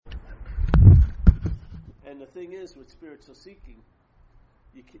And the thing is, with spiritual seeking,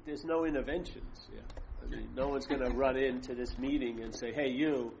 there's no interventions. Yeah, I mean, no one's going to run into this meeting and say, "Hey,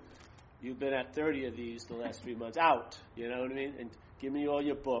 you've been at 30 of these the last 3 months. Out." You know what I mean? And give me all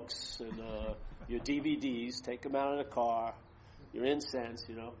your books and your DVDs. Take them out of the car. Your incense.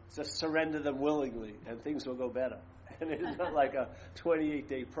 Just surrender them willingly, and things will go better. And it's not like a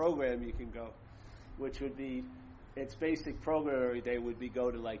 28-day program you can go, which would be. Its basic program every day would be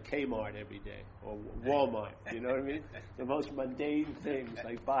go to like Kmart every day or Walmart. You know what I mean? The most mundane things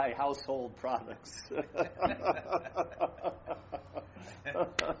like buy household products.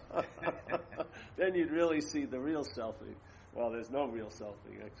 Then you'd really see the real selfing. Well, there's no real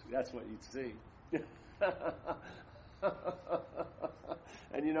selfing. That's what you'd see.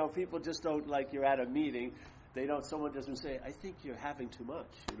 And people just don't, like, you're at a meeting. Someone doesn't say, "I think you're having too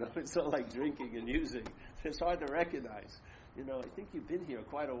much." It's not like drinking and using. It's hard to recognize. I think you've been here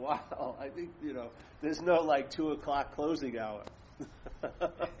quite a while. I think, there's no like 2:00 closing hour.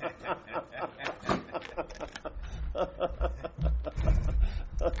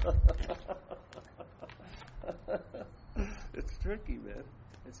 It's tricky, man.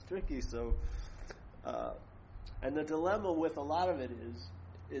 It's tricky. So, and the dilemma with a lot of it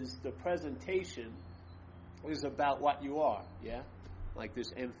is the presentation is about what you are, yeah? Like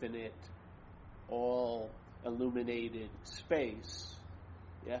this infinite, all illuminated space,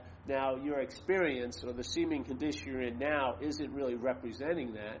 yeah? Now, your experience or the seeming condition you're in now isn't really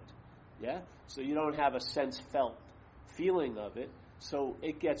representing that, yeah? So you don't have a sense-felt feeling of it, so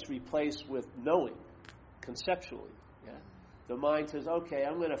it gets replaced with knowing, conceptually, yeah? The mind says, okay,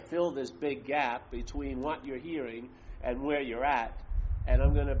 I'm going to fill this big gap between what you're hearing and where you're at, and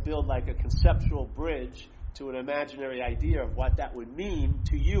I'm going to build like a conceptual bridge to an imaginary idea of what that would mean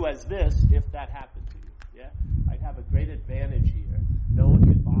to you as this if that happened to you. Yeah, I'd have a great advantage here. No one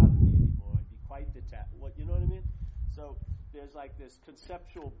could bother me anymore. I'd be quite detached. You know what I mean? So there's like this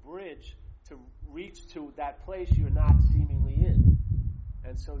conceptual bridge to reach to that place you're not seemingly in.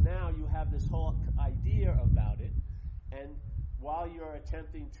 And so now you have this whole idea about it, and while you're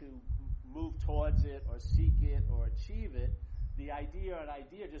attempting to move towards it or seek it or achieve it, the idea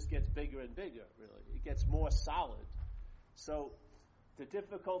just gets bigger and bigger, really. It gets more solid. So the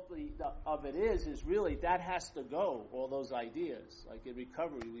difficulty of it is really that has to go, all those ideas. Like in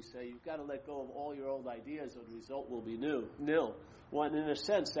recovery, we say you've got to let go of all your old ideas or the result will be nil. Well, in a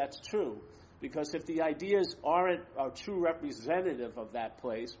sense, that's true. Because if the ideas aren't a true representative of that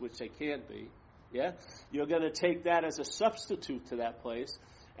place, which they can't be, yeah, you're going to take that as a substitute to that place.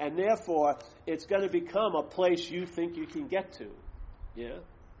 And therefore, it's going to become a place you think you can get to, yeah?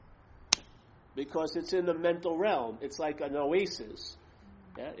 Because it's in the mental realm. It's like an oasis.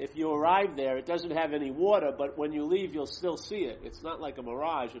 Yeah? If you arrive there, it doesn't have any water, but when you leave, you'll still see it. It's not like a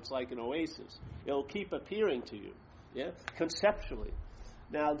mirage. It's like an oasis. It'll keep appearing to you, yeah? Conceptually.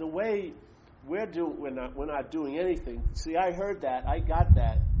 Now, the way we're not doing anything. See, I heard that. I got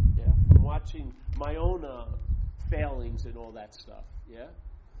that, yeah, from watching my own failings and all that stuff, yeah?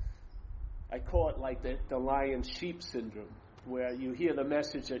 I call it like the lion-sheep syndrome, where you hear the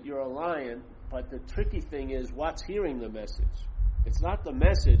message that you're a lion, but the tricky thing is what's hearing the message. It's not the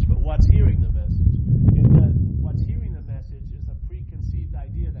message, but what's hearing the message. What's hearing the message is a preconceived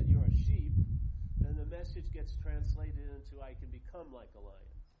idea that you're a sheep, then the message gets translated into I can become like a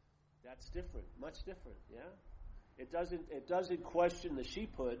lion. That's different, much different, yeah? It doesn't question the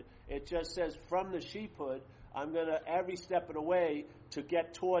sheephood. It just says from the sheephood, I'm going to, every step of the way, to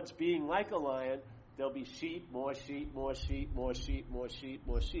get towards being like a lion, there'll be sheep, more sheep, more sheep, more sheep, more sheep,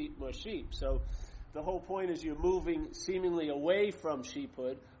 more sheep, more sheep. So the whole point is you're moving seemingly away from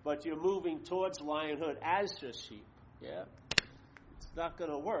sheephood, but you're moving towards lionhood as just sheep. Yeah? It's not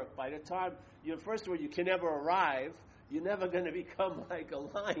going to work. By the time, first of all, you can never arrive. You're never going to become like a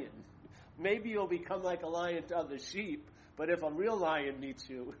lion. Maybe you'll become like a lion to other sheep, but if a real lion meets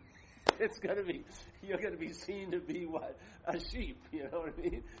you, you're going to be seen to be what? A sheep, you know what I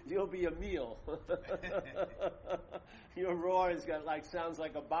mean? You'll be a meal. Your roar sounds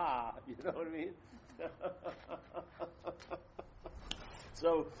like a ba, you know what I mean?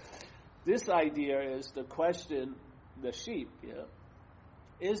 So this idea is the question, the sheep, you know.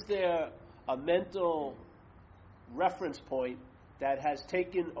 Is there a mental reference point that has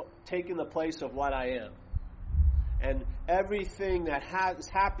taken the place of what I am? And everything that is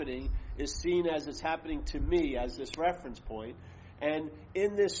happening is seen as it's happening to me as this reference point. And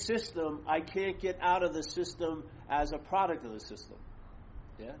in this system, I can't get out of the system as a product of the system.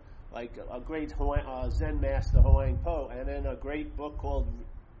 Yeah? Like a great Zen master, Huang Po, and then a great book called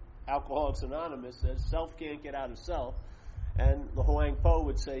Alcoholics Anonymous says self can't get out of self. And the Huang Po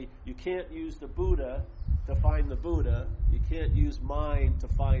would say, you can't use the Buddha to find the Buddha. You can't use mind to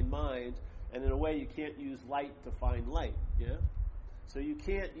find mind. And in a way, you can't use light to find light. Yeah? So you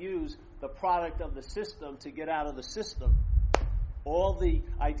can't use the product of the system to get out of the system. All the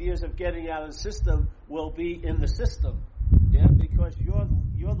ideas of getting out of the system will be in the system. Yeah? Because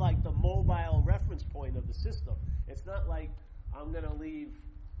you're like the mobile reference point of the system. It's not like I'm going to leave,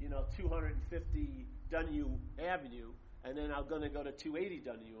 250 Dunyu Avenue, and then I'm going to go to 280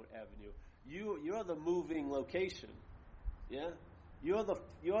 Dunyu Avenue. You're the moving location. Yeah?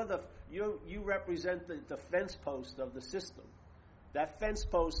 You represent the fence post of the system. That fence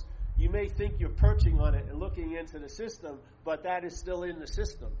post, you may think you're perching on it and looking into the system, but that is still in the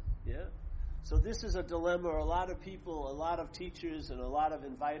system. Yeah? So this is a dilemma a lot of people, a lot of teachers, and a lot of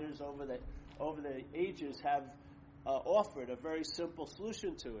inviters over the ages have offered a very simple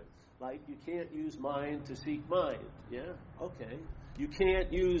solution to it. Like, you can't use mind to seek mind. Yeah? Okay. You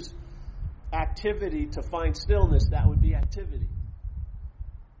can't use activity to find stillness. That would be activity.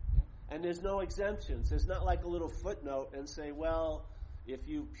 And there's no exemptions. There's not like a little footnote and say, well, if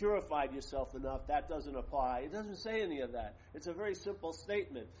you purified yourself enough, that doesn't apply. It doesn't say any of that. It's a very simple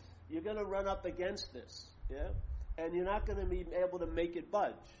statement. You're going to run up against this, yeah? And you're not going to be able to make it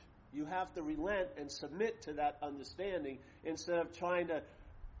budge. You have to relent and submit to that understanding instead of trying to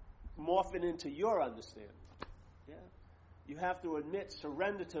morph it into your understanding. Yeah? You have to admit,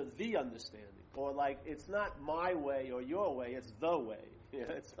 surrender to the understanding. Or like, it's not my way or your way, it's the way. Yeah,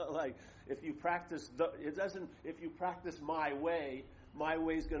 it's not like if you practice my way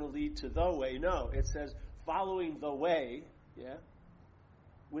is going to lead to the way. No, it says following the way, yeah,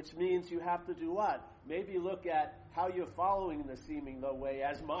 which means you have to do what? Maybe look at how you're following the seeming the way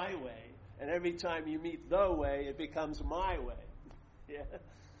as my way, and every time you meet the way, it becomes my way. Yeah,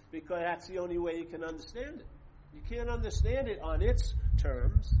 because that's the only way you can understand it. You can't understand it on its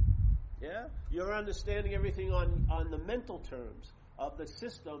terms. Yeah, you're understanding everything on the mental terms of the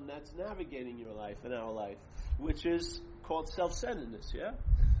system that's navigating your life and our life, which is called self-centeredness, yeah?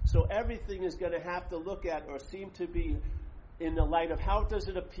 So everything is going to have to look at or seem to be in the light of how does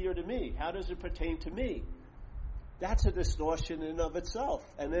it appear to me? How does it pertain to me? That's a distortion in and of itself.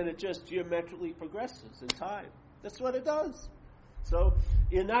 And then it just geometrically progresses in time. That's what it does. So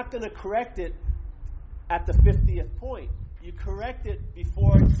you're not going to correct it at the 50th point. You correct it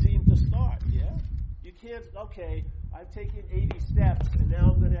before it seemed to start, yeah? You can't, okay, I've taken 80 steps, and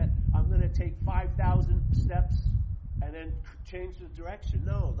now I'm gonna take 5,000 steps, and then change the direction.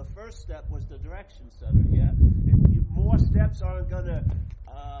 No, the first step was the direction setter. Yeah, more steps aren't gonna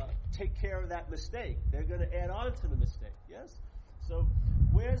take care of that mistake. They're gonna add on to the mistake. Yes. So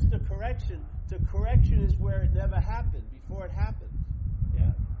where's the correction? The correction is where it never happened before it happened.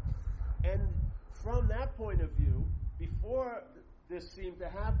 Yeah. And from that point of view, before this seemed to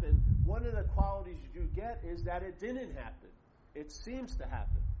happen, one of the qualities you get is that it didn't happen. It seems to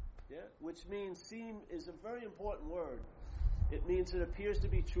happen. Yeah? Which means seem is a very important word. It means it appears to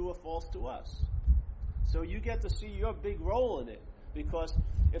be true or false to us. So you get to see your big role in it. Because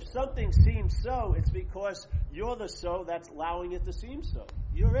if something seems so, it's because you're the so that's allowing it to seem so.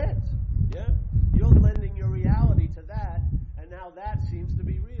 You're it. Yeah? You're lending your reality to that, and now that seems to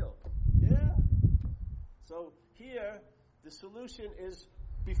be real. Yeah? So here, the solution is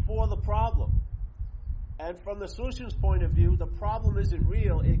before the problem. And from the solution's point of view, the problem isn't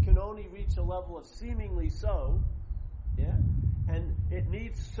real. It can only reach a level of seemingly so. Yeah? And it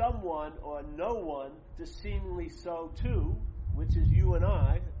needs someone or no one to seemingly so to, which is you and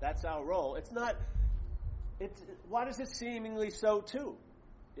I. That's our role. What is it seemingly so to?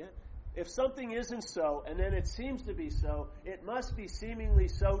 Yeah? If something isn't so, and then it seems to be so, it must be seemingly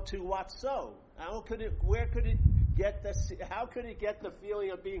so to what's so. How could it get the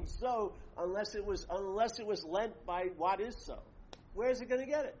feeling of being so unless it was lent by what is so? Where is it going to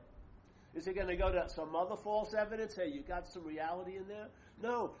get it? Is it going to go to some other false evidence? Hey, you got some reality in there?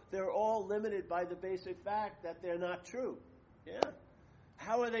 No, they're all limited by the basic fact that they're not true. Yeah?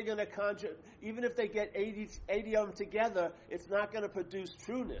 How are they going to conjure? Even if they get 80 of them together, it's not going to produce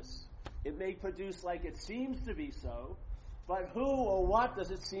trueness. It may produce like it seems to be so, but who or what does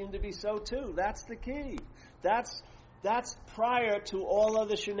it seem to be so to? That's the key. That's prior to all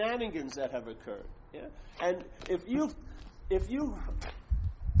other shenanigans that have occurred. Yeah? And if you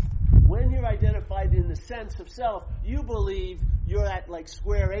when you're identified in the sense of self, you believe you're at like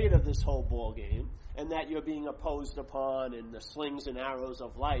square 8 of this whole ball game, and that you're being opposed upon in the slings and arrows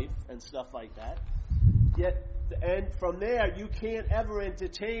of life and stuff like that. Yet, and from there, you can't ever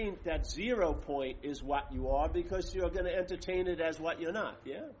entertain that 0 point is what you are, because you're going to entertain it as what you're not.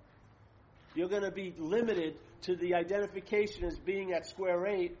 Yeah, you're going to be limited to the identification as being at square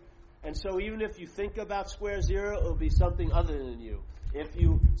 8. And so even if you think about square 0, it will be something other than you. If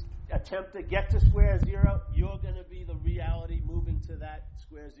you attempt to get to square 0, you're going to be the reality moving to that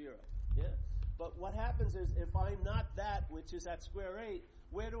square 0. Yeah? But what happens is, if I'm not that which is at square 8,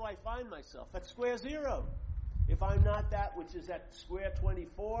 where do I find myself? At square 0. If I'm not that which is at square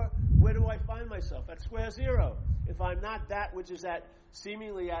 24, where do I find myself? At square 0. If I'm not that which is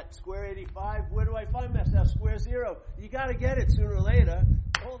seemingly at square 85, where do I find myself? Square 0. You got to get it sooner or later.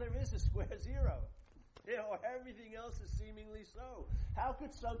 All there is square 0. Or everything else is seemingly so. How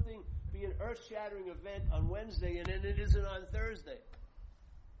could something be an earth-shattering event on Wednesday and then it isn't on Thursday?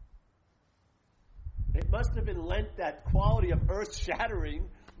 It must have been lent that quality of earth-shattering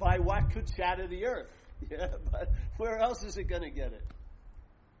by what could shatter the earth. Yeah, but where else is it going to get it?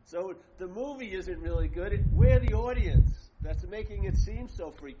 So the movie isn't really good. We're the audience that's making it seem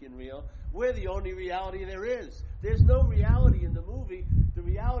so freaking real. We're the only reality there is. There's no reality in the movie. The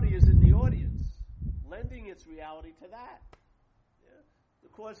reality is in the audience, lending its reality to that. Yeah? The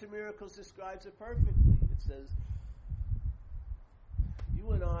Course in Miracles describes it perfectly. It says, you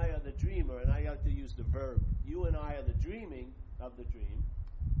and I are the dreamer, and I like to use the verb. You and I are the dreaming of the dream.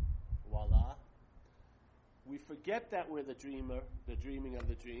 Voila. We forget that we're the dreamer, the dreaming of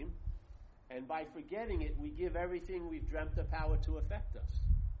the dream, and by forgetting it, we give everything we've dreamt the power to affect us.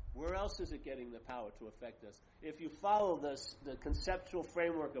 Where else is it getting the power to affect us? If you follow the conceptual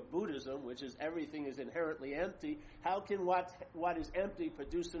framework of Buddhism, which is everything is inherently empty, how can what is empty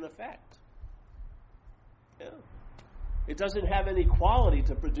produce an effect? Yeah. It doesn't have any quality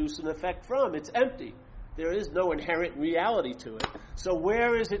to produce an effect from. It's empty. There is no inherent reality to it. So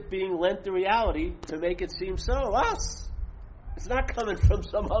where is it being lent the reality to make it seem so? Us. It's not coming from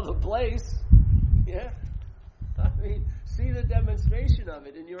some other place. Yeah? I mean, see the demonstration of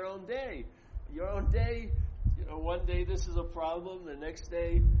it in your own day. Your own day, one day this is a problem. The next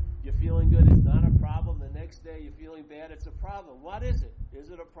day you're feeling good, it's not a problem. The next day you're feeling bad, it's a problem. What is it? Is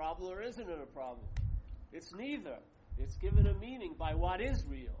it a problem or isn't it a problem? It's neither. It's given a meaning by what is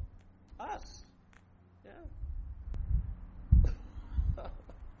real. Us. Yeah.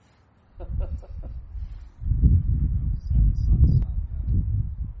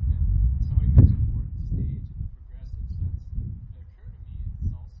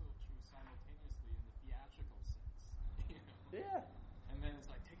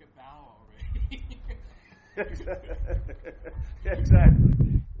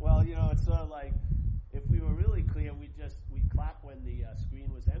 Exactly. Well, it's sort of like if we were really clear, we'd clap when the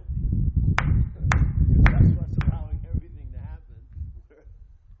screen was empty. That's what's allowing everything to happen.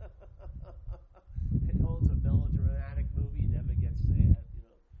 It holds a melodramatic movie, never gets sad.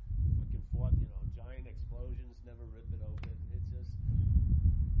 Looking forth, giant explosions, never rip it open. It just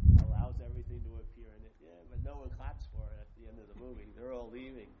allows everything to appear in it. Yeah, but no one claps for it at the end of the movie. They're all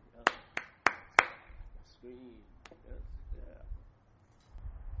leaving. Screen. Yeah.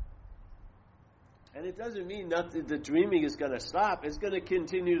 And it doesn't mean nothing. The dreaming is going to stop. It's going to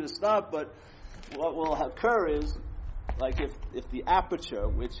continue to stop. But what will occur is, like if the aperture,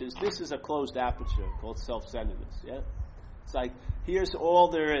 this is a closed aperture called self-centeredness. Yeah. It's like here's all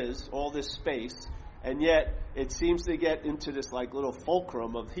there is, all this space, and yet it seems to get into this like little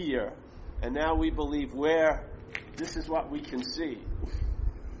fulcrum of here, and now we believe this is what we can see.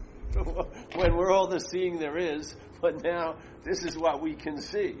 When we're all the seeing there is, but now this is what we can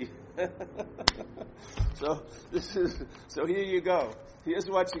see. So here you go. Here's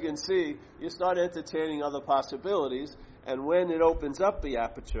what you can see. You start entertaining other possibilities, and when it opens up the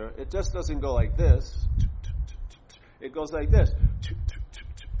aperture, it just doesn't go like this. It goes like this.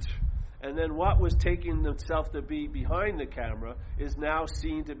 And then what was taking itself to be behind the camera is now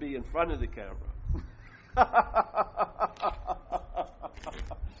seen to be in front of the camera.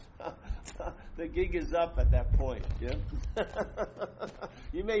 The gig is up at that point. Yeah?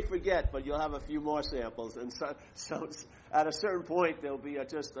 You may forget, but you'll have a few more samples, and so at a certain point there'll be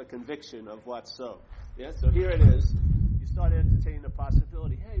just a conviction of what's so. Yeah. So here it is. You start entertaining the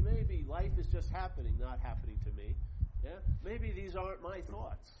possibility. Hey, maybe life is just happening, not happening to me. Yeah. Maybe these aren't my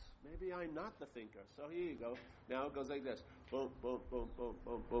thoughts. Maybe I'm not the thinker. So here you go. Now it goes like this. Boom, boom, boom, boom,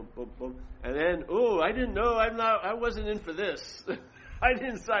 boom, boom, boom, boom. And then, I didn't know. I wasn't in for this. I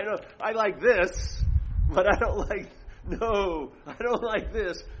didn't sign up. I like this, but I don't like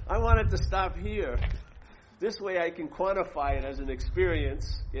this. I want it to stop here. This way I can quantify it as an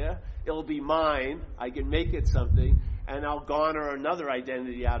experience. Yeah. It'll be mine. I can make it something, and I'll garner another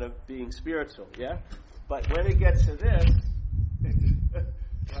identity out of being spiritual. Yeah. But when it gets to this,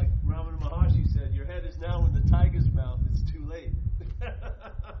 like Ramana Maharshi said, your head is now in the tiger's mouth. It's too late.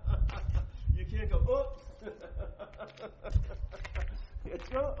 You can't go,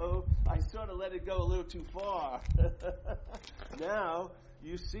 I sort of let it go a little too far. Now,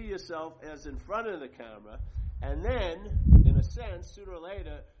 you see yourself as in front of the camera, and then, in a sense, sooner or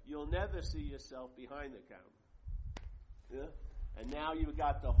later, you'll never see yourself behind the camera. Yeah? And now you've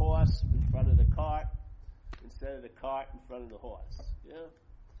got the horse in front of the cart, instead of the cart in front of the horse. Yeah?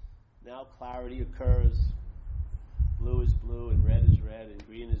 Now clarity occurs. Blue is blue, and red is red, and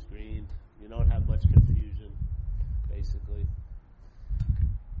green is green. You don't have much confusion, basically.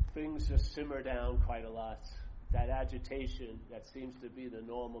 Things just simmer down quite a lot. That agitation that seems to be the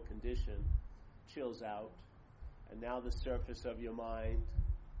normal condition chills out, and now the surface of your mind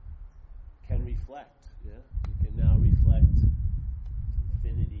can reflect. Yeah, you can now reflect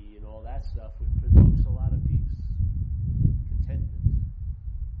infinity and all that stuff, which provokes a lot of peace, contentment,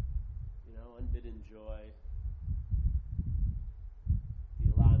 unbidden joy.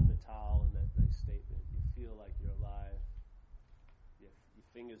 The Elan Vital in that nice statement. You feel like you're alive. Your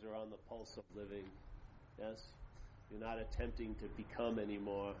fingers are on the pulse of living. Yes? You're not attempting to become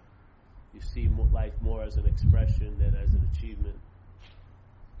anymore. You see life more as an expression than as an achievement.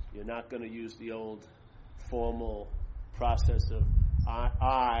 You're not going to use the old formal process of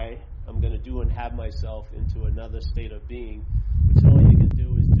I'm going to do and have myself into another state of being, which all you can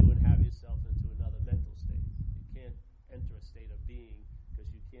do is do and have yourself into another mental state. You can't enter a state of being because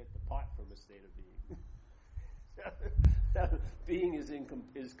you can't depart from a state of being. Being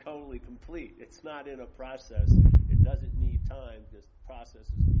is totally complete. It's not in a process. It doesn't need time because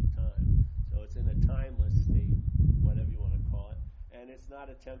processes need time. So it's in a timeless state, whatever you want to call it. And it's not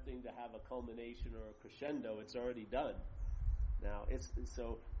attempting to have a culmination or a crescendo. It's already done. Now,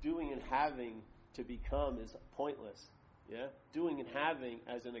 so doing and having to become is pointless. Yeah? Doing and having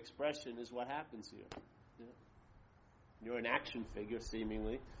as an expression is what happens here. Yeah? You're an action figure,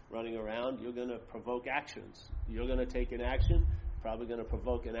 seemingly, running around. You're going to provoke actions. You're going to take an action, probably going to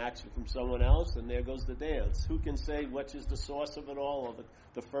provoke an action from someone else, and there goes the dance. Who can say which is the source of it all, or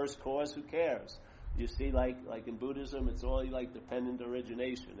the first cause? Who cares? You see, like in Buddhism, it's all like dependent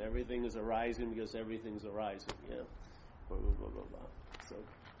origination. Everything is arising because everything's arising. Yeah. Blah, blah, blah, blah, blah. So,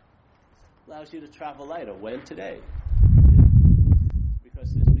 allows you to travel lighter. When? Today. Yeah.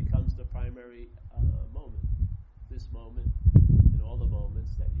 Because this becomes the primary moment. This moment and all the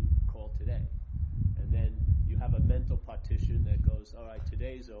moments that you call today. And then you have a mental partition that goes, all right,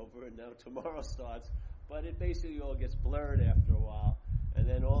 today's over and now tomorrow starts. But it basically all gets blurred after a while. And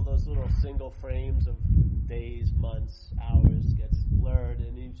then all those little single frames of days, months, hours gets blurred.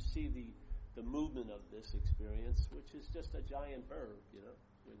 And you see the movement of this experience, which is just a giant verb,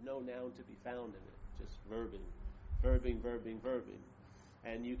 with no noun to be found in it. Just verbing.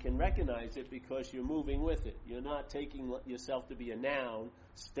 And you can recognize it because you're moving with it. You're not taking yourself to be a noun,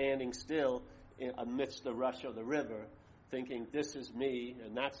 standing still amidst the rush of the river, thinking this is me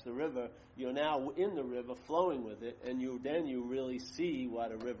and that's the river. You're now in the river, flowing with it, and you really see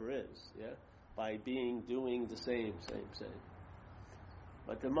what a river is, yeah, by doing the same.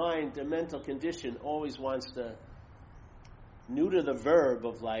 But the mind, the mental condition, always wants to neuter the verb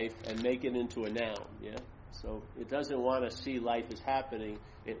of life and make it into a noun, yeah. So it doesn't want to see life as happening.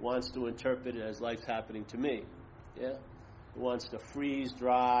 It wants to interpret it as life's happening to me. Yeah? It wants to freeze,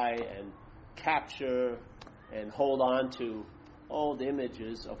 dry, and capture and hold on to old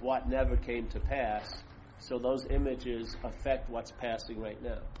images of what never came to pass. So those images affect what's passing right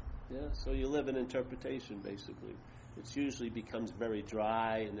now. Yeah? So you live in interpretation, basically. It usually becomes very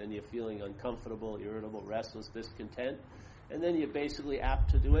dry, and then you're feeling uncomfortable, irritable, restless, discontent. And then you're basically apt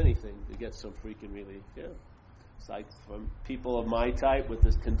to do anything to get some freaking relief. Yeah, it's like from people of my type with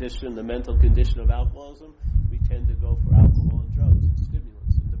this condition, the mental condition of alcoholism, we tend to go for alcohol and drugs and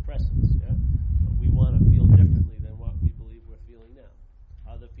stimulants and depressants. Yeah, but we want to feel differently than what we believe we're feeling now.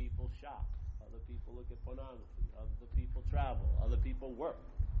 Other people shop. Other people look at pornography. Other people travel. Other people work.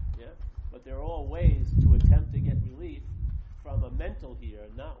 Yeah, but they're all ways to attempt to get relief from a mental here,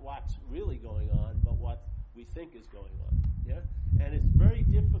 not what's really going on, but what we think is going on. Yeah? And it's very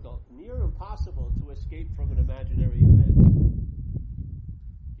difficult, near impossible, to escape from an imaginary event. You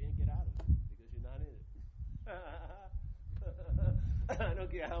can't get out of it because you're not in it. I don't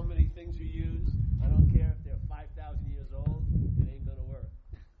care how many things you use. I don't care if they're 5,000 years old. It ain't going to work.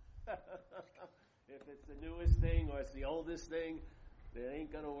 If it's the newest thing or it's the oldest thing, it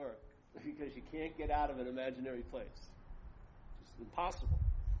ain't going to work because you can't get out of an imaginary place. It's impossible.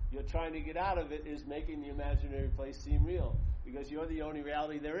 You're trying to get out of it is making the imaginary place seem real because you're the only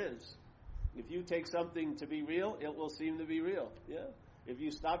reality there is. If you take something to be real, it will seem to be real. Yeah. If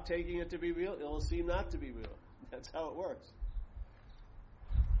you stop taking it to be real, it will seem not to be real. That's how it works.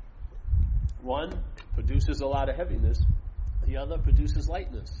 One produces a lot of heaviness. The other produces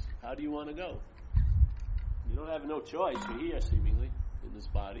lightness. How do you want to go? You don't have no choice. You're here, seemingly, in this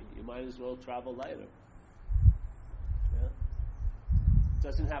body. You might as well travel lighter. Yeah? It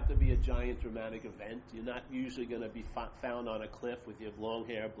doesn't have to be a giant dramatic event. You're not usually going to be found on a cliff with your long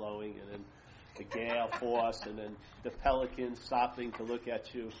hair blowing and then the gale force and then the pelican stopping to look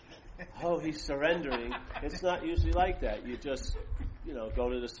at you. Oh, he's surrendering. It's not usually like that. You just, go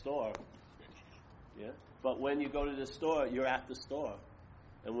to the store. Yeah? But when you go to the store, you're at the store.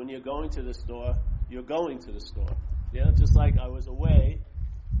 And when you're going to the store, you're going to the store. Yeah? Just like I was away.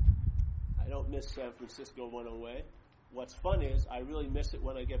 I don't miss San Francisco when I'm away. What's fun is I really miss it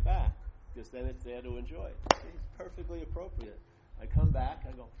when I get back, because then it's there to enjoy. See, it's perfectly appropriate. I come back,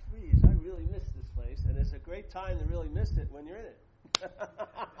 I go, geez, I really miss this place. And it's a great time to really miss it when you're in it.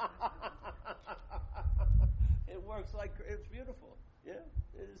 It works like, it's beautiful. Yeah?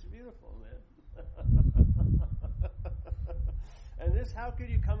 It is beautiful, man. And this, how could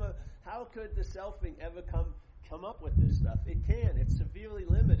the selfing ever come up with this stuff? It can. It's severely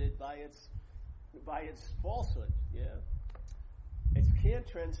limited by its falsehood. Yeah, it can't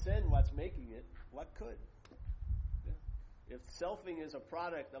transcend what's making it. What could? Yeah. If selfing is a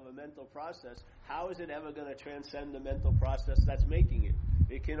product of a mental process, how is it ever going to transcend the mental process that's making it?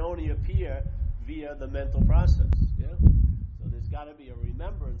 It can only appear via the mental process. Yeah. So there's got to be a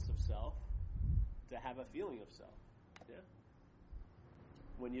remembrance of self to have a feeling of self. Yeah.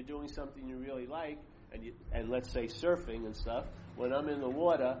 When you're doing something you really like, and let's say surfing and stuff, when I'm in the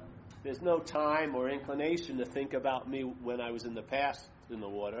water, there's no time or inclination to think about me when I was in the past in the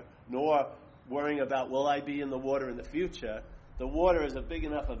water, nor worrying about will I be in the water in the future. The water is a big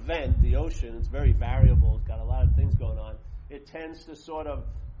enough event, the ocean, it's very variable, it's got a lot of things going on. It tends to sort of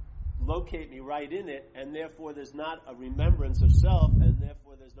locate me right in it, and therefore there's not a remembrance of self, and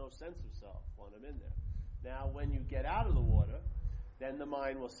therefore there's no sense of self when I'm in there. Now, when you get out of the water, then the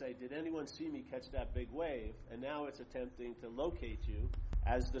mind will say, did anyone see me catch that big wave? And now it's attempting to locate you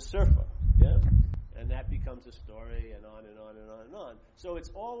as the surfer. Yeah? And that becomes a story, and on and on and on and on. So it's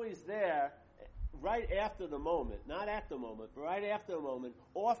always there right after the moment, not at the moment, but right after the moment,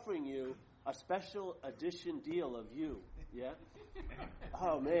 offering you a special edition deal of you. Yeah?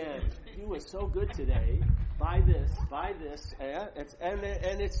 Oh man, you were so good today. Buy this. Yeah?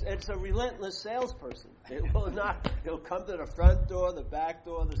 It's a relentless salesperson. It'll come to the front door, the back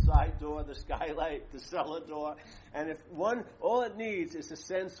door, the side door, the skylight, the cellar door, and all it needs is to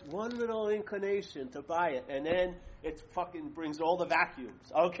sense one little inclination to buy it, and then it fucking brings all the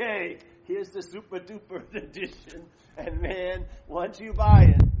vacuums. Okay, here's the super duper edition, and man, once you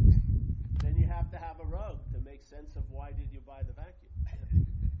buy it, then you have to have a rug to make sense of why did you buy the vacuum.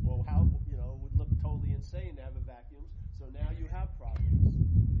 Well, how, it would look totally insane to have a vacuum, so now you have problems.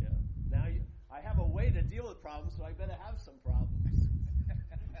 Yeah. I have a way to deal with problems, so I better have some problems.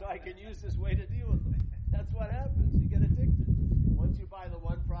 So I can use this way to deal with them. That's what happens. You get addicted. Once you buy the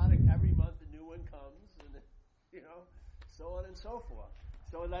one product, every month a new one comes, and, so on and so forth.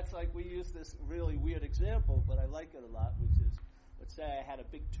 So that's like, we use this really weird example, but I like it a lot, which is, let's say I had a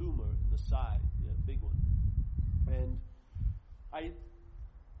big tumor in the side, big one. And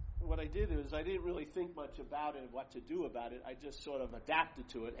what I did is I didn't really think much about it, what to do about it. I just sort of adapted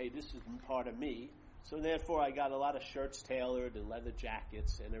to it. Hey, this is part of me. So therefore I got a lot of shirts tailored and leather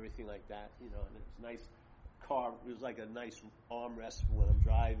jackets and everything like that, and it was nice car. It was like a nice armrest for when I'm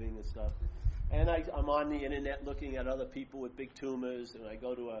driving and stuff. And I'm on the internet looking at other people with big tumors, and I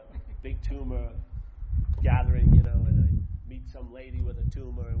go to a big tumor gathering, and I meet some lady with a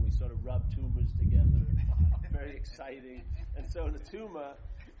tumor, and we sort of rub tumors together. Very exciting. And so the tumor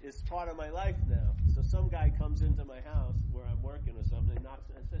is part of my life now. So some guy comes into my house where I'm working or something and knocks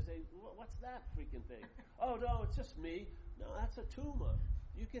and says, hey, what's that freaking thing? Oh, no, it's just me. No, that's a tumor.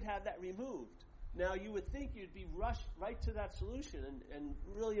 You could have that removed. Now, you would think you'd be rushed right to that solution and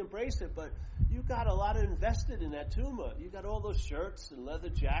really embrace it, but you got a lot invested in that tumor. You got all those shirts and leather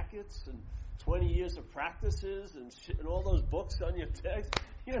jackets and 20 years of practices and shit, and all those books on your desk.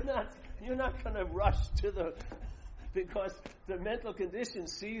 You're not going to rush to the... Because the mental condition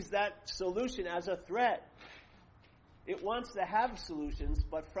sees that solution as a threat. It wants to have solutions,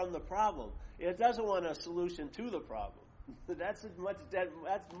 but from the problem. It doesn't want a solution to the problem. That's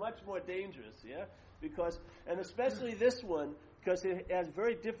much more dangerous, yeah? And especially this one, because it's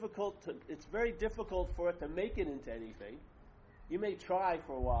very difficult for it to make it into anything. You may try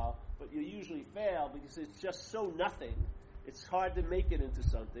for a while, but you usually fail because it's just so nothing. It's hard to make it into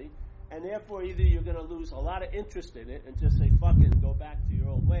something. And therefore, either you're going to lose a lot of interest in it and just say, fuck it, and go back to your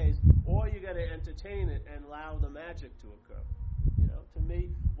old ways, or you're going to entertain it and allow the magic to occur. To me,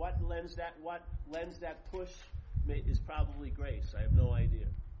 what lends that push is probably grace. I have no idea.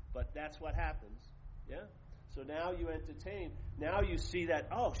 But that's what happens. Yeah? So now you entertain. Now you see that,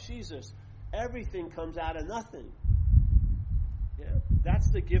 oh, Jesus, everything comes out of nothing. Yeah? That's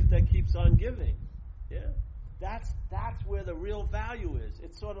the gift that keeps on giving. Yeah? That's where the real value is.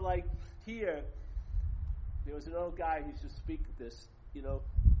 It's sort of like here, there was an old guy who used to speak this,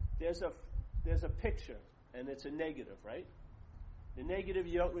 there's a picture, and it's a negative, right? The negative,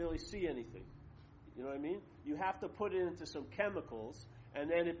 you don't really see anything. You know what I mean? You have to put it into some chemicals, and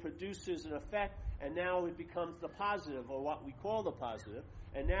then it produces an effect, and now it becomes the positive, or what we call the positive,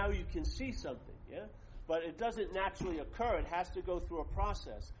 and now you can see something, yeah? But it doesn't naturally occur. It has to go through a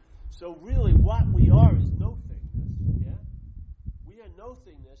process. So really, what we are is no-thingness, yeah? We are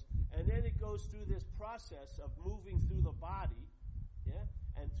no-thingness, and then it goes through this process of moving through the body, yeah?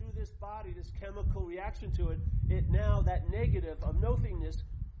 And through this body, this chemical reaction to it, now that negative of no-thingness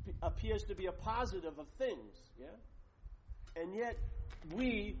appears to be a positive of things, yeah? And yet,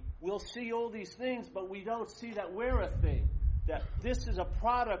 we will see all these things, but we don't see that we're a thing. That this is a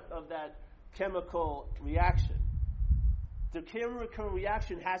product of that chemical reaction. The chemical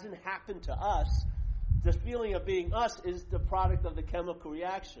reaction hasn't happened to us. The feeling of being us is the product of the chemical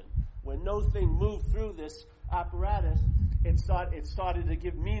reaction. When no thing moved through this apparatus, it started to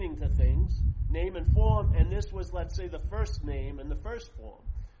give meaning to things, name and form, and this was, let's say, the first name and the first form.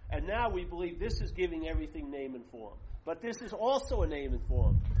 And now we believe this is giving everything name and form. But this is also a name and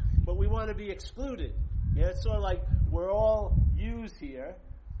form. But we want to be excluded. Yeah, it's sort of like we're all yous here,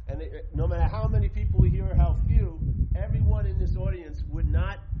 and no matter how many people we hear or how few, everyone in this audience would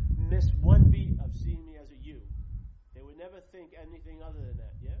not miss one beat of seeing me as a you. They would never think anything other than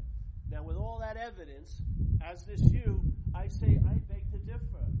that, yeah? Now, with all that evidence, as this you, I say, I beg to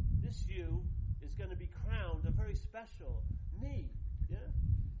differ. This you is going to be crowned a very special me, yeah?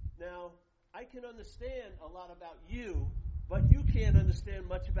 Now, I can understand a lot about you, but you can't understand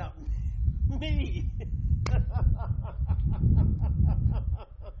much about me.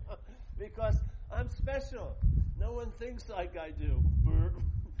 Because I'm special. No one thinks like I do.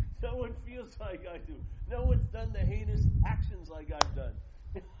 No one feels like I do. No one's done the heinous actions like I've done.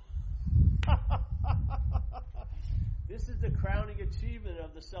 This is the crowning achievement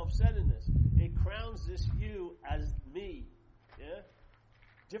of the self-centeredness. It crowns this you as me. Yeah?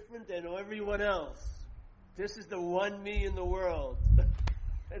 Different than everyone else. This is the one me in the world.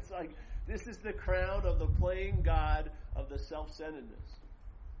 It's like, this is the crown of the playing God of the self-centeredness.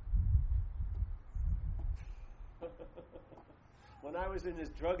 When I was in this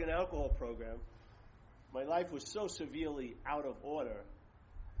drug and alcohol program, my life was so severely out of order.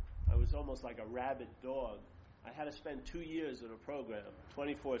 I was almost like a rabid dog. I had to spend 2 years in a program,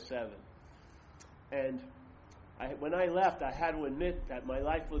 24/7. And when I left, I had to admit that my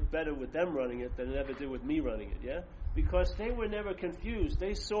life looked better with them running it than it ever did with me running it, yeah? Because they were never confused.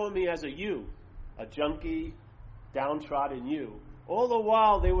 They saw me as a you, a junkie, downtrodden you. All the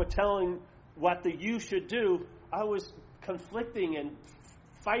while they were telling what the you should do, I was conflicting and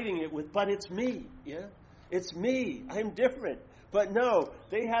fighting it with, but it's me, yeah? It's me. I'm different. But no,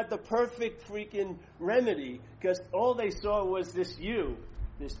 they had the perfect freaking remedy because all they saw was this you,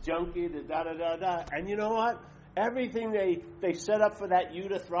 this junkie, the da-da-da-da. And you know what? Everything they set up for that you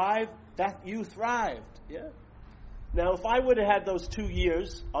to thrive, that you thrived, yeah? Now, if I would have had those 2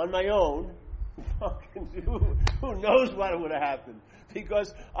 years on my own, who knows what would have happened?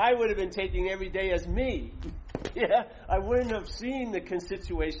 Because I would have been taking every day as me. Yeah, I wouldn't have seen the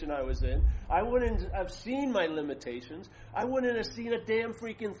situation I was in. I wouldn't have seen my limitations. I wouldn't have seen a damn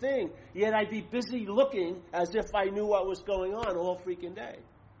freaking thing. Yet I'd be busy looking as if I knew what was going on all freaking day.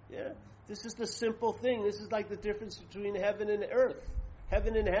 Yeah, this is the simple thing. This is like the difference between heaven and earth,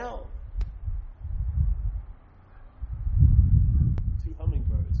 heaven and hell. Two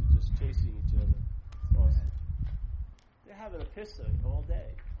hummingbirds are just chasing each other. It's awesome. They're having a piss all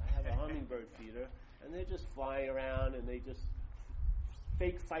day. I have a hummingbird feeder. And they're just flying around, and they just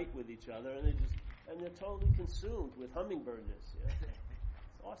fake fight with each other, and they're totally consumed with hummingbirdness. Yeah?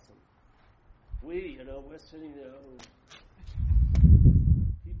 It's awesome. We're sitting there.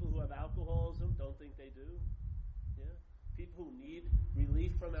 People who have alcoholism don't think they do. Yeah. People who need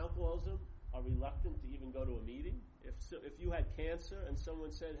relief from alcoholism are reluctant to even go to a meeting. If you had cancer and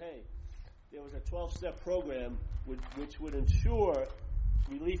someone said, "Hey, there was a 12-step program which would ensure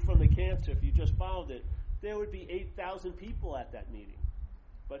relief from the cancer, if you just followed it," there would be 8,000 people at that meeting.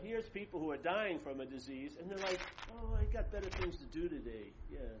 But here's people who are dying from a disease, and they're like, "Oh, I got better things to do today."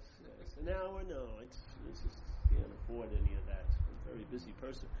 Yes. An hour? No, I just can't afford any of that. I'm a very busy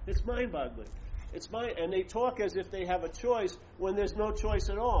person. It's mind-boggling. It's mine. And they talk as if they have a choice when there's no choice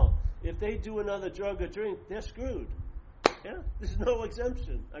at all. If they do another drug or drink, they're screwed. Yeah, there's no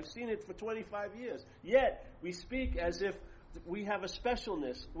exemption. I've seen it for 25 years. Yet, we speak as if we have a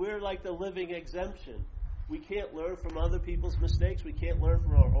specialness. We're like the living exemption. We can't learn from other people's mistakes. We can't learn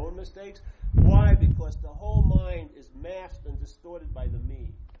from our own mistakes. Why? Because the whole mind is masked and distorted by the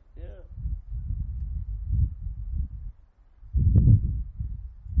me. Yeah.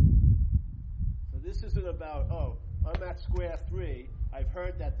 So this isn't about, I'm at square 3. I've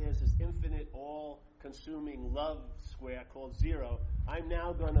heard that there's this infinite, all-consuming love square called 0. I'm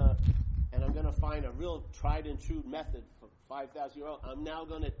now going to find a real tried and true method for 5,000 years old. I'm now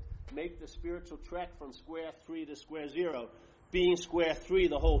going to make the spiritual trek from square 3 to square 0, being square 3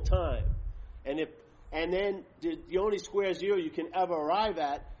 the whole time. And then the only square 0 you can ever arrive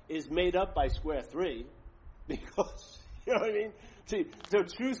at is made up by square 3, because, you know what I mean? See, the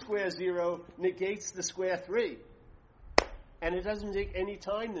true square 0 negates the square 3. And it doesn't take any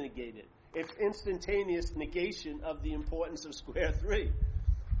time to negate it. It's instantaneous negation of the importance of square 3.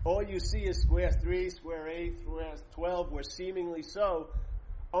 All you see is square 3, square 8, square 12, where seemingly so,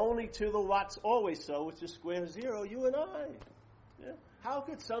 only to the what's always so, which is square 0, you and I. Yeah? How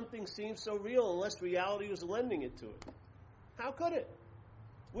could something seem so real unless reality was lending it to it? How could it?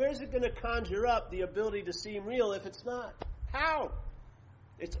 Where is it going to conjure up the ability to seem real if it's not? How?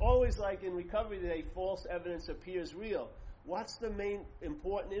 It's always like in Recovery Today, false evidence appears real. What's the main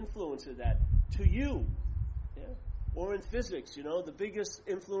important influence of that? To you. Yeah? Or in physics, the biggest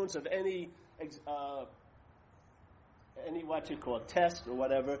influence of any test or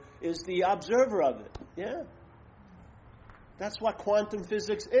whatever is the observer of it. Yeah? That's what quantum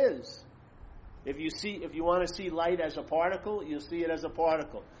physics is. If you want to see light as a particle, you'll see it as a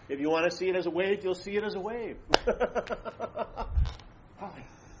particle. If you want to see it as a wave, you'll see it as a wave.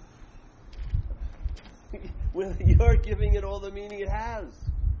 Well, you're giving it all the meaning it has.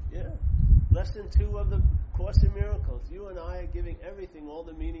 Yeah. Lesson 2 of the Course in Miracles. You and I are giving everything all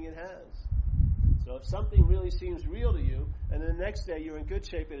the meaning it has. So if something really seems real to you, and the next day you're in good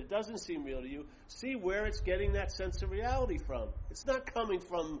shape and it doesn't seem real to you, see where it's getting that sense of reality from. It's not coming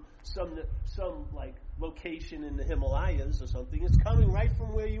from some like location in the Himalayas or something. It's coming right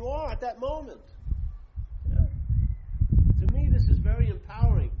from where you are at that moment. Yeah. To me, this is very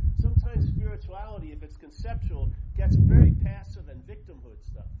empowering. Sometimes spirituality, if it's conceptual, gets very passive and victimhood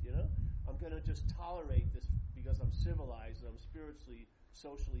stuff, I'm going to just tolerate this because I'm civilized and I'm spiritually,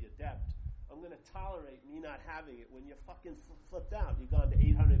 socially adept. I'm going to tolerate me not having it when you're fucking flipped out. You've gone to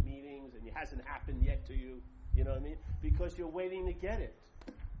 800 meetings and it hasn't happened yet to you, you know what I mean? Because you're waiting to get it.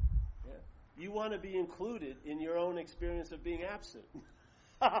 Yeah? You want to be included in your own experience of being absent.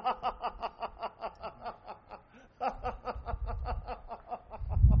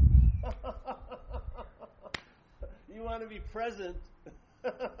 You want to be present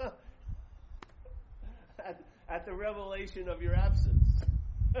at the revelation of your absence.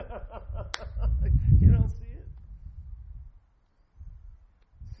 You don't see it.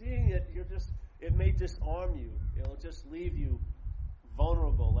 Seeing it, it may disarm you. It'll just leave you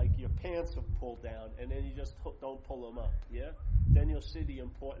vulnerable, like your pants are pulled down, and then you just don't pull them up. Yeah. Then you'll see the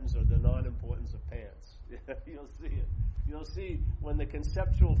importance or the non-importance of pants. You'll see it. You'll see when the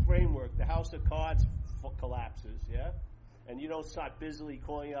conceptual framework, the house of cards, collapses. Yeah. And you don't start busily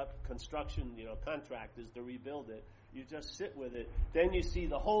calling up construction, contractors to rebuild it. You just sit with it. Then you see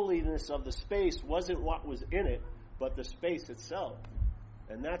the holiness of the space wasn't what was in it, but the space itself.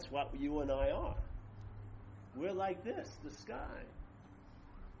 And that's what you and I are. We're like this, the sky.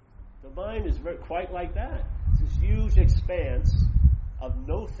 The mind is quite like that. It's this huge expanse of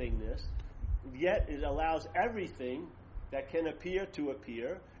nothingness, yet it allows everything that can appear to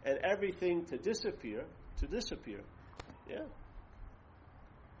appear, and everything to disappear. Yeah.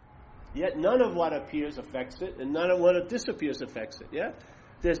 Yet none of what appears affects it, and none of what disappears affects it. Yeah.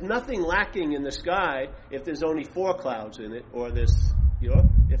 There's nothing lacking in the sky if there's only 4 clouds in it, or this,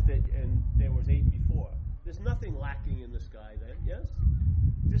 and there was 8 before. There's nothing lacking in the sky then. Yes.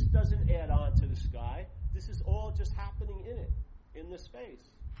 This doesn't add on to the sky. This is all just happening in it, in the space.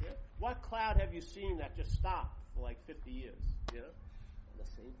 Yeah? What cloud have you seen that just stopped for like 50 years? The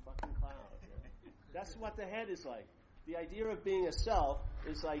same fucking cloud. Yeah? That's what the head is like. The idea of being a self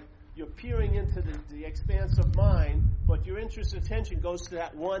is like you're peering into the expanse of mind, but your interest and attention goes to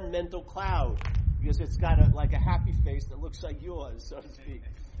that one mental cloud because it's got a happy face that looks like yours, so to speak.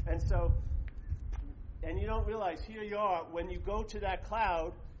 And you don't realize, here you are, when you go to that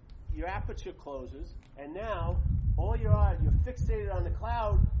cloud, your aperture closes, and now you're fixated on the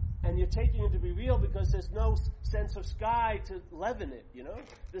cloud, And you're taking it to be real because there's no sense of sky to leaven it,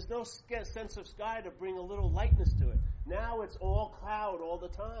 There's no sense of sky to bring a little lightness to it. Now it's all cloud all the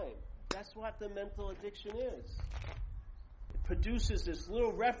time. That's what the mental addiction is. It produces this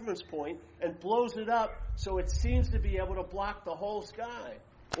little reference point and blows it up so it seems to be able to block the whole sky.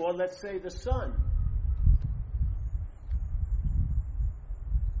 Or let's say the sun.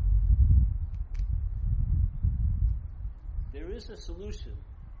 There is a solution.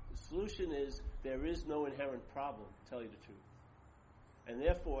 The solution is there is no inherent problem, to tell you the truth. And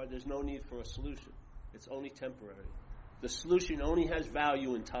therefore, there's no need for a solution. It's only temporary. The solution only has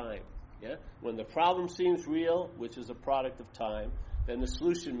value in time. Yeah? When the problem seems real, which is a product of time, then the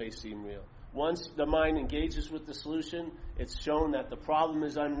solution may seem real. Once the mind engages with the solution, it's shown that the problem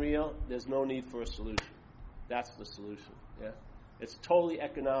is unreal. There's no need for a solution. That's the solution. Yeah? It's totally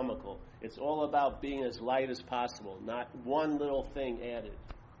economical. It's all about being as light as possible, not one little thing added.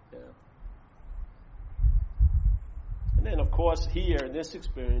 Yeah. And then, of course, here in this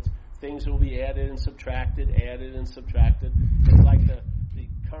experience, things will be added and subtracted. It's like the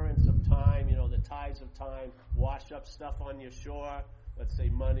currents of time, the tides of time wash up stuff on your shore. Let's say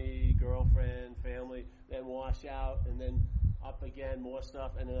money, girlfriend, family, then wash out, and then up again, more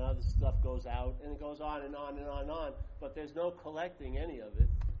stuff, and then other stuff goes out, and it goes on and on and on and on. But there's no collecting any of it.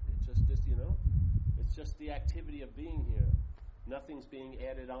 It's just the activity of being here. Nothing's being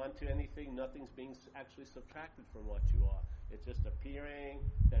added on to anything. Nothing's being actually subtracted from what you are. It's just appearing,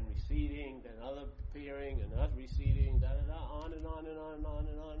 then receding, then other appearing, and other receding, on and on and on and on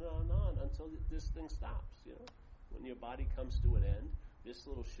and on and on and on until this thing stops. When your body comes to an end, this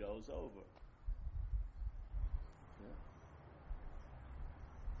little show's over. Yeah.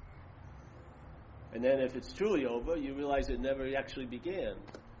 And then if it's truly over, you realize it never actually began,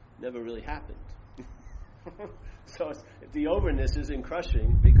 never really happened. So the overness isn't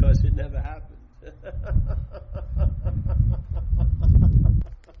crushing because it never happened.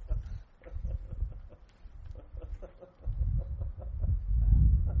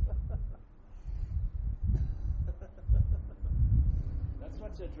 That's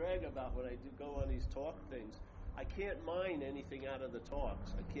what's a drag about when I do go on these talk things. I can't mine anything out of the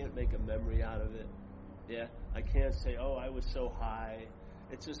talks. I can't make a memory out of it. Yeah, I can't say, oh, I was so high.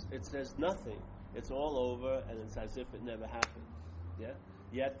 There's nothing. It's all over, and it's as if it never happened. Yeah.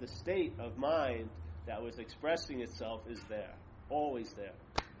 Yet the state of mind that was expressing itself is there, always there,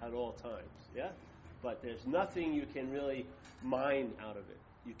 at all times. Yeah. But there's nothing you can really mine out of it.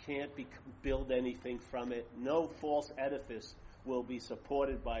 You can't build anything from it. No false edifice will be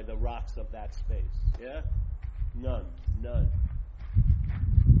supported by the rocks of that space. Yeah. None.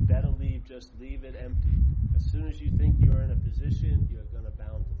 Better just leave it empty. As soon as you think you're in a position, you're going to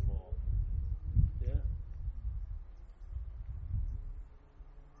bound to fall. Yeah?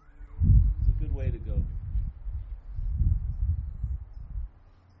 It's a good way to go.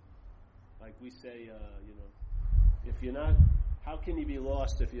 Like we say, if you're not, how can you be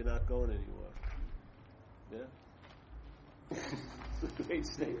lost if you're not going anywhere? Yeah? It's a great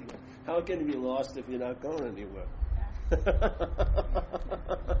statement. How can you be lost if you're not going anywhere?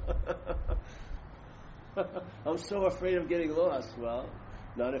 I'm so afraid of getting lost. Well,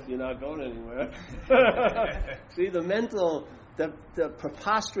 not if you're not going anywhere. See, the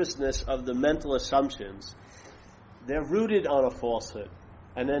preposterousness of the mental assumptions, they're rooted on a falsehood.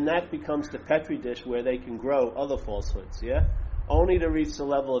 And then that becomes the Petri dish where they can grow other falsehoods, yeah? Only to reach the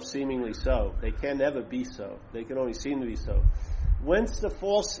level of seemingly so. They can never be so. They can only seem to be so. Once the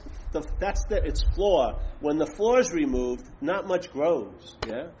false, that's its flaw. When the flaw is removed, not much grows.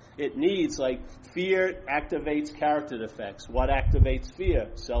 Yeah, it needs, like, fear activates character defects. What activates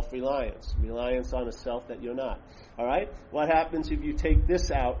fear? Self-reliance, reliance on a self that you're not. All right. What happens if you take this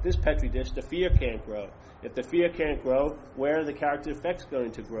out, this Petri dish? The fear can't grow. If the fear can't grow, where are the character defects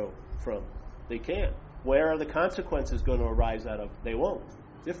going to grow from? They can't. Where are the consequences going to arise out of? They won't.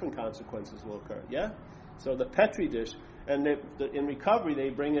 Different consequences will occur. Yeah. So the Petri dish. And in recovery, they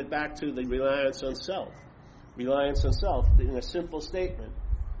bring it back to the reliance on self. Reliance on self in a simple statement.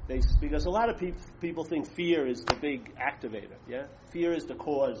 Because a lot of people think fear is the big activator. Yeah, fear is the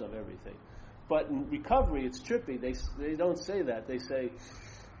cause of everything. But in recovery, it's trippy. They don't say that. They say,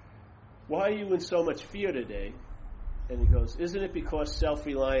 "Why are you in so much fear today?" And he goes, "Isn't it because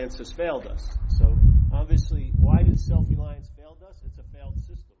self-reliance has failed us?" So obviously, why did self-reliance fail us? It's a failed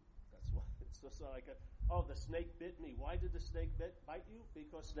system. That's why. It's just like the snake bit me. Why did the snake bite you?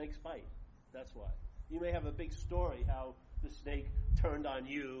 Because snakes bite. That's why. You may have a big story how the snake turned on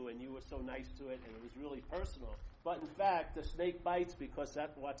you and you were so nice to it and it was really personal. But in fact, the snake bites because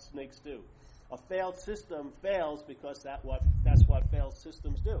that's what snakes do. A failed system fails because that's That's what failed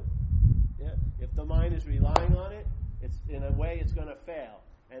systems do. Yeah? If the mind is relying on it, it's in a way it's going to fail.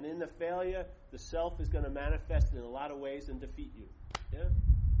 And in the failure, the self is going to manifest in a lot of ways and defeat you. Yeah?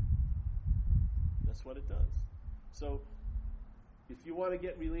 That's what it does. So, if you want to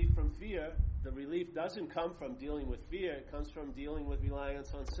get relief from fear, the relief doesn't come from dealing with fear. It comes from dealing with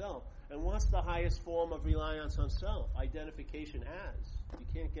reliance on self. And what's the highest form of reliance on self? Identification as. You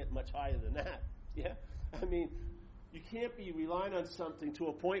can't get much higher than that. Yeah? I mean, you can't be relying on something to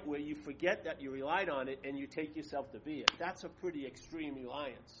a point where you forget that you relied on it and you take yourself to be it. That's a pretty extreme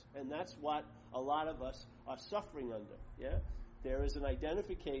reliance. And that's what a lot of us are suffering under. Yeah? There is an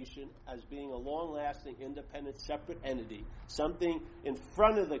identification as being a long-lasting, independent, separate entity, something in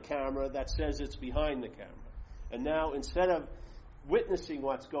front of the camera that says it's behind the camera. And now, instead of witnessing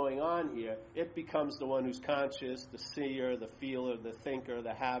what's going on here, it becomes the one who's conscious, the seer, the feeler, the thinker,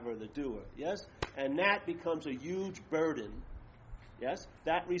 the haver, the doer. Yes? And that becomes a huge burden. Yes?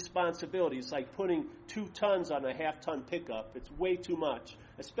 That responsibility is like putting 2 tons on a half-ton pickup. It's way too much,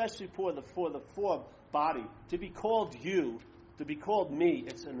 especially for the body. To be called you, to be called me,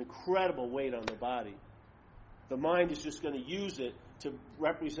 it's an incredible weight on the body. The mind is just going to use it to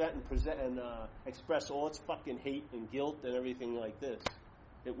represent and present and express all its fucking hate and guilt and everything like this.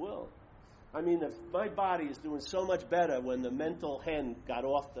 It will. I mean, my body is doing so much better when the mental hen got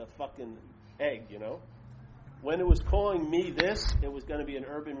off the fucking egg, you know? When it was calling me this, it was going to be an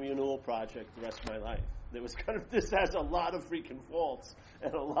urban renewal project the rest of my life. This has a lot of freaking faults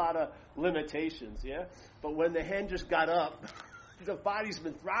and a lot of limitations, yeah? But when the hen just got up, the body's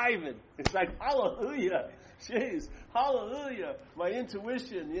been thriving. It's like, hallelujah. Jeez, hallelujah. My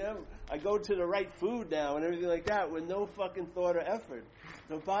intuition, yeah? I go to the right food now and everything like that with no fucking thought or effort.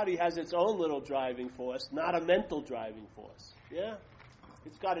 The body has its own little driving force, not a mental driving force, yeah?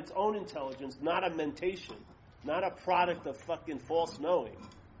 It's got its own intelligence, not a mentation, not a product of fucking false knowing,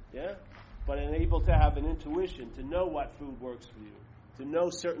 yeah? But able to have an intuition, to know what food works for you, to know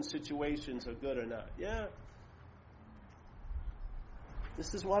certain situations are good or not, yeah?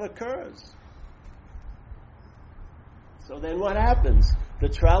 This is what occurs. So then what happens? The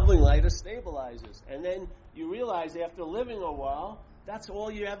traveling lighter stabilizes. And then you realize after living a while, that's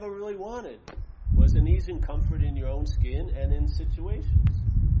all you ever really wanted, was an ease and comfort in your own skin and in situations.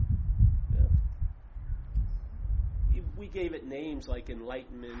 Yeah. We gave it names like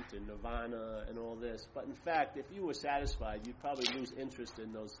enlightenment and nirvana and all this. But in fact, if you were satisfied, you'd probably lose interest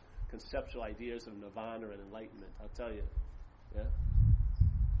in those conceptual ideas of nirvana and enlightenment. I'll tell you. Yeah.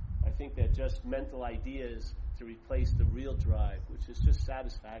 I think they're just mental ideas to replace the real drive, which is just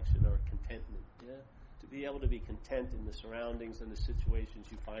satisfaction or contentment. Yeah? To be able to be content in the surroundings and the situations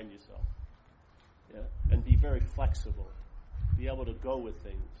you find yourself. Yeah? And be very flexible. Be able to go with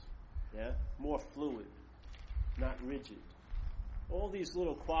things. Yeah? More fluid, not rigid. All these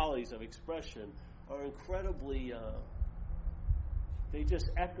little qualities of expression are incredibly, they just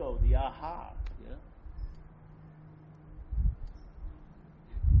echo the aha. Yeah?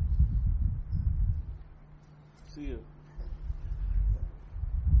 See you.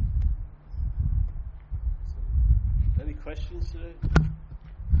 Any questions today?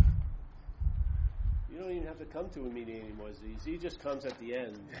 You don't even have to come to a meeting anymore, Z. Z just comes at the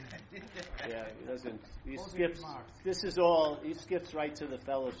end. Yeah, he doesn't. He skips. This is all. He skips right to the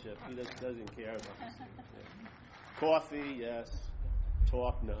fellowship. He just doesn't care about this. Yeah. Coffee, yes.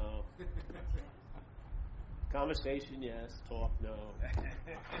 Talk, no. Conversation, yes. Talk, no.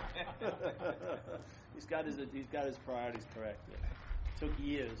 He's got his priorities correct. Yeah. Took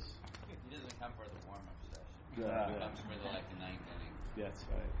years. He doesn't come for the warm-up session. He comes for the ninth inning. That's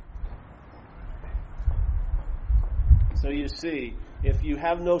right. So you see, if you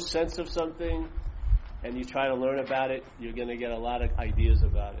have no sense of something and you try to learn about it, you're going to get a lot of ideas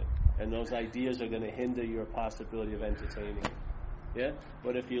about it, and those ideas are going to hinder your possibility of entertaining it. Yeah.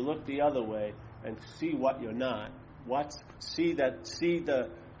 But if you look the other way and see what you're not, see the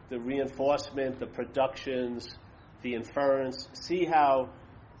reinforcement, the productions, the inference, see how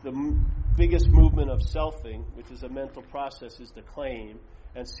the biggest movement of selfing, which is a mental process, is the claim,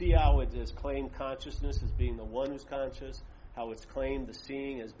 and see how it is claimed consciousness as being the one who's conscious, how it's claimed the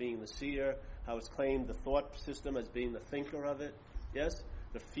seeing as being the seer, how it's claimed the thought system as being the thinker of it, yes?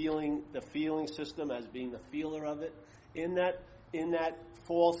 The feeling system as being the feeler of it. In that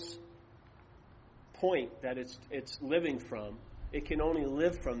false point that it's living from, it can only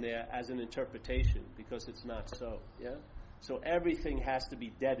live from there as an interpretation because it's not so. Yeah. So everything has to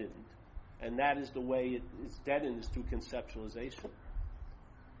be deadened, and that is the way it's deadened, is through conceptualization.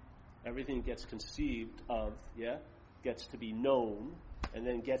 Everything gets conceived of, yeah, gets to be known, and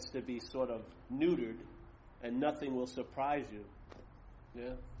then gets to be sort of neutered and nothing will surprise you.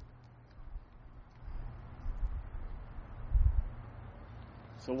 Yeah.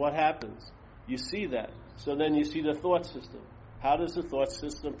 So what happens? You see that. So then you see the thought system. How does the thought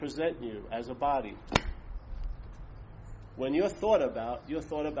system present you as a body? When you're thought about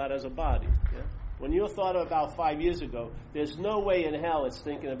as a body. Yeah? When you're thought about 5 years ago, there's no way in hell it's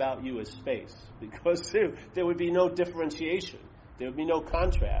thinking about you as space, because there would be no differentiation. There would be no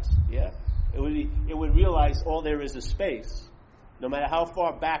contrast. Yeah, it would realize all there is space. No matter how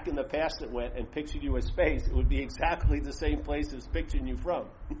far back in the past it went and pictured you as space, it would be exactly the same place it's picturing you from.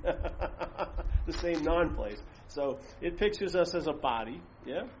 The same non-place. So it pictures us as a body,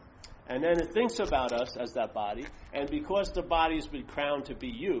 yeah? And then it thinks about us as that body. And because the body's been crowned to be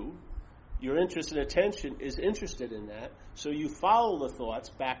you, your interest and attention is interested in that. So you follow the thoughts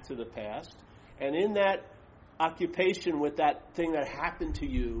back to the past. And in that occupation with that thing that happened to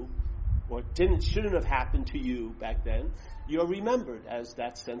you, or shouldn't have happened to you back then, you're remembered as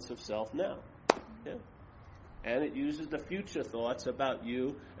that sense of self now. Yeah. And it uses the future thoughts about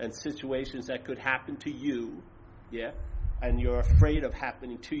you and situations that could happen to you, yeah, and you're afraid of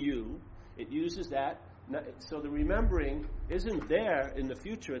happening to you. It uses that. So the remembering isn't there in the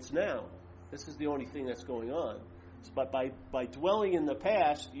future, it's now. This is the only thing that's going on. But by dwelling in the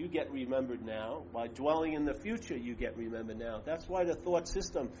past, you get remembered now. By dwelling in the future, you get remembered now. That's why the thought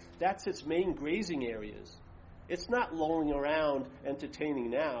system, that's its main grazing areas. It's not lolling around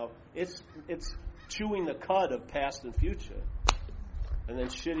entertaining now. It's chewing the cud of past and future, and then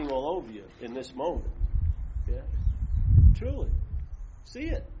shitting all over you in this moment. Yeah, truly, see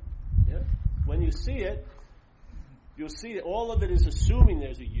it. Yeah, when you see it, you'll see that all of it is assuming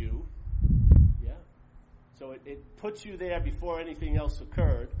there's a you. Yeah, so it puts you there before anything else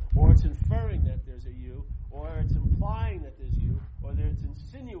occurred, or it's inferring that there's a you, or it's implying that there's you, or that it's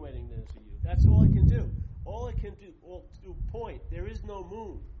insinuating there's a you. That's all it can do. All it can do, point. There is no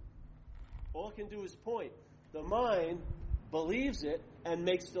moon. All it can do is point. The mind believes it and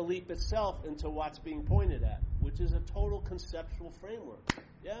makes the leap itself into what's being pointed at, which is a total conceptual framework.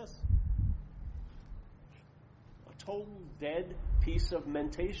 Yes? A total dead piece of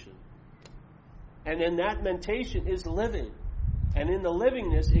mentation. And in that mentation is living. And in the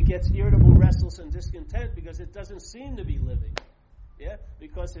livingness, it gets irritable, restless, and discontent because it doesn't seem to be living. Yeah?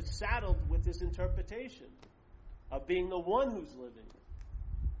 Because it's saddled with this interpretation of being the one who's living.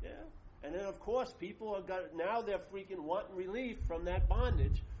 Yeah? And then, of course, people now they're freaking wanting relief from that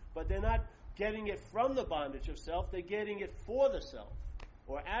bondage, but they're not getting it from the bondage of self, they're getting it for the self,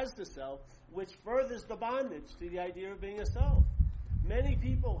 or as the self, which furthers the bondage to the idea of being a self. Many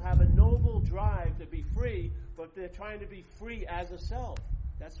people have a noble drive to be free, but they're trying to be free as a self.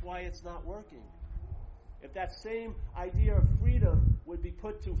 That's why it's not working. If that same idea of freedom would be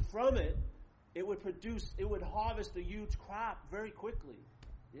put to from it, it would harvest a huge crop very quickly.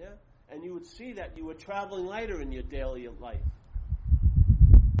 Yeah? And you would see that you were traveling lighter in your daily life.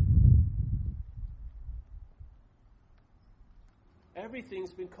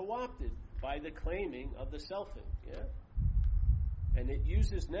 Everything's been co-opted by the claiming of the selfing. Yeah? And it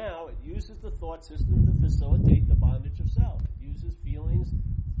uses the thought system to facilitate the bondage of self. It uses feelings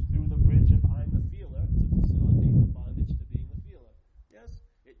through the bridge of I'm a feeler to facilitate the bondage to being a feeler. Yes?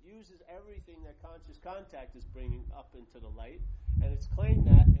 It uses everything that conscious contact is bringing up into the light, and it's claimed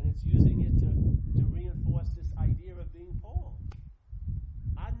that, and it's using it to reinforce this idea of being Paul.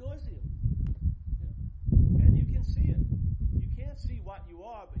 Ad nauseum. Yeah. And you can see it. You can't see what you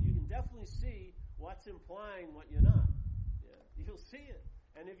are, but you can definitely see what's implying what you're not. Yeah. You'll see it.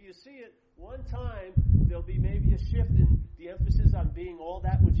 And if you see it one time, there'll be maybe a shift in the emphasis on being all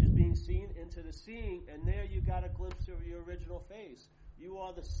that which is being seen into the seeing, and there you got a glimpse of your original face. You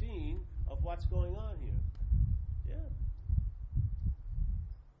are the seeing of what's going on here. Yeah.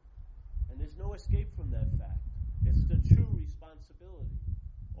 And there's no escape from that fact. It's the true responsibility.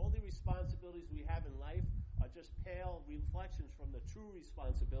 All the responsibilities we have in life are just pale reflections from the true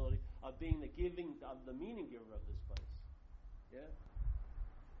responsibility of being the giving, of the meaning giver of this place. Yeah?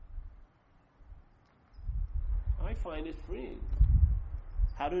 I find it freeing.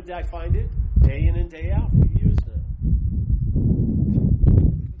 How did I find it? Day in and day out for years now.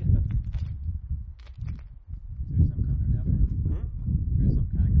 Through some kind of effort? Through some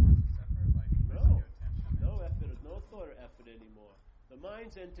kind of conscious effort? Like No effort, no thought or effort anymore. The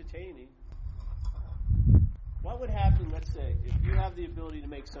mind's entertaining. What would happen, let's say, if you have the ability to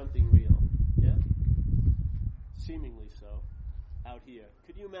make something real? Yeah? Seemingly so. Out here.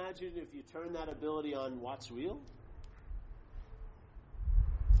 Could you imagine if you turn that ability on what's real?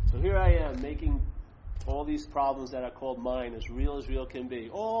 So here I am making all these problems that are called mine as real can be.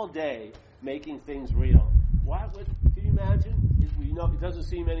 All day making things real. Can you imagine? It doesn't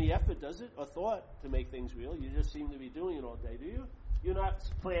seem any effort, does it, or thought to make things real. You just seem to be doing it all day, do you? You're not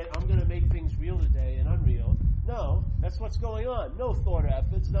planning, I'm going to make things real today and unreal. No, that's what's going on. No thought or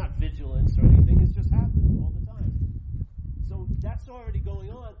effort. It's not vigilance or anything. It's just happening all the time. So that's already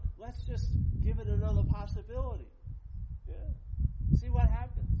going on. Let's just give it another possibility. Yeah? See what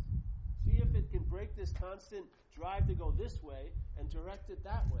happens. See if it can break this constant drive to go this way and direct it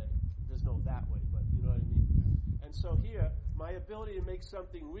that way. There's no that way, but you know what I mean. And so here, my ability to make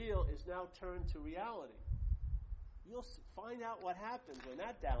something real is now turned to reality. You'll find out what happens when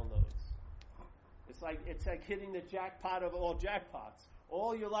that downloads. It's like hitting the jackpot of all jackpots.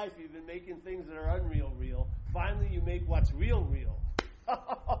 All your life you've been making things that are unreal real. Finally you make what's real real.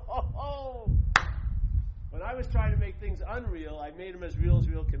 When I was trying to make things unreal, I made them as real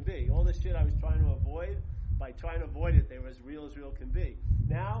can be. All the shit I was trying to avoid, by trying to avoid it, they were as real can be.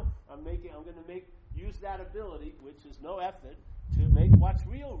 Now I'm going to use that ability, which is no effort, to make what's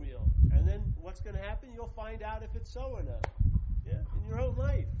real. And then what's going to happen? You'll find out if it's so or not. Yeah, in your own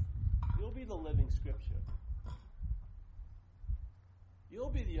life. You'll be the living scripture. You'll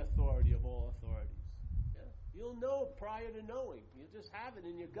be the authority of all authorities. Yeah? You'll know prior to knowing. You just have it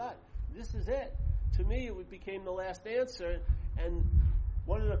in your gut. This is it. To me, it became the last answer, and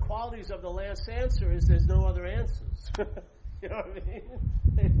one of the qualities of the last answer is there's no other answers. You know what I mean?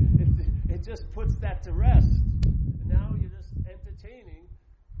 It just puts that to rest. And now you're just entertaining.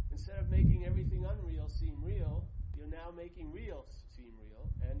 Instead of making everything unreal seem real, you're now making real seem real.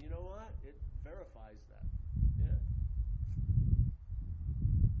 And you know what? It verifies that. Yeah?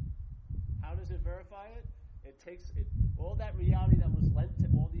 How does it verify it? It takes all that reality that was lent to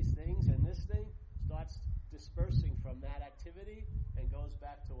all these things, and this thing starts dispersing from that activity and goes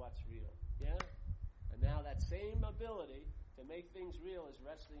back to what's real. Yeah? And now that same ability to make things real is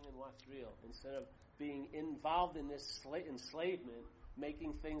resting in what's real, instead of being involved in this enslavement,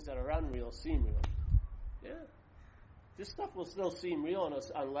 making things that are unreal seem real. Yeah? This stuff will still seem real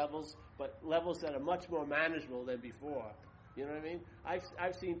on levels, but levels that are much more manageable than before. You know what I mean?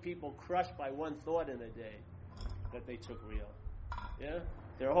 I've seen people crushed by one thought in a day that they took real. Yeah?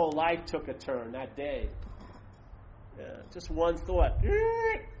 Their whole life took a turn that day. Yeah, just one thought.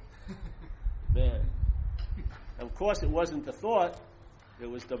 Man. And of course, it wasn't the thought. It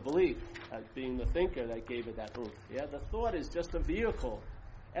was the belief, as being the thinker, that gave it that oomph. Yeah, the thought is just a vehicle.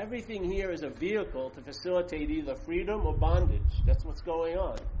 Everything here is a vehicle to facilitate either freedom or bondage. That's what's going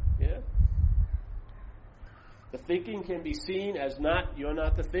on. Yeah? The thinking can be seen as you're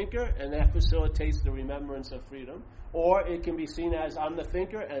not the thinker, and that facilitates the remembrance of freedom. Or it can be seen as I'm the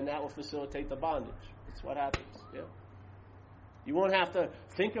thinker, and that will facilitate the bondage. That's what happens. Yeah? You won't have to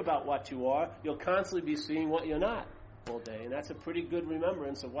think about what you are. You'll constantly be seeing what you're not all day. And that's a pretty good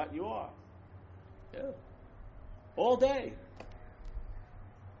remembrance of what you are. Yeah. All day.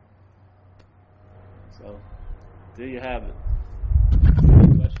 So, there you have it.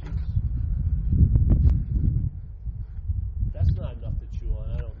 Questions? That's not enough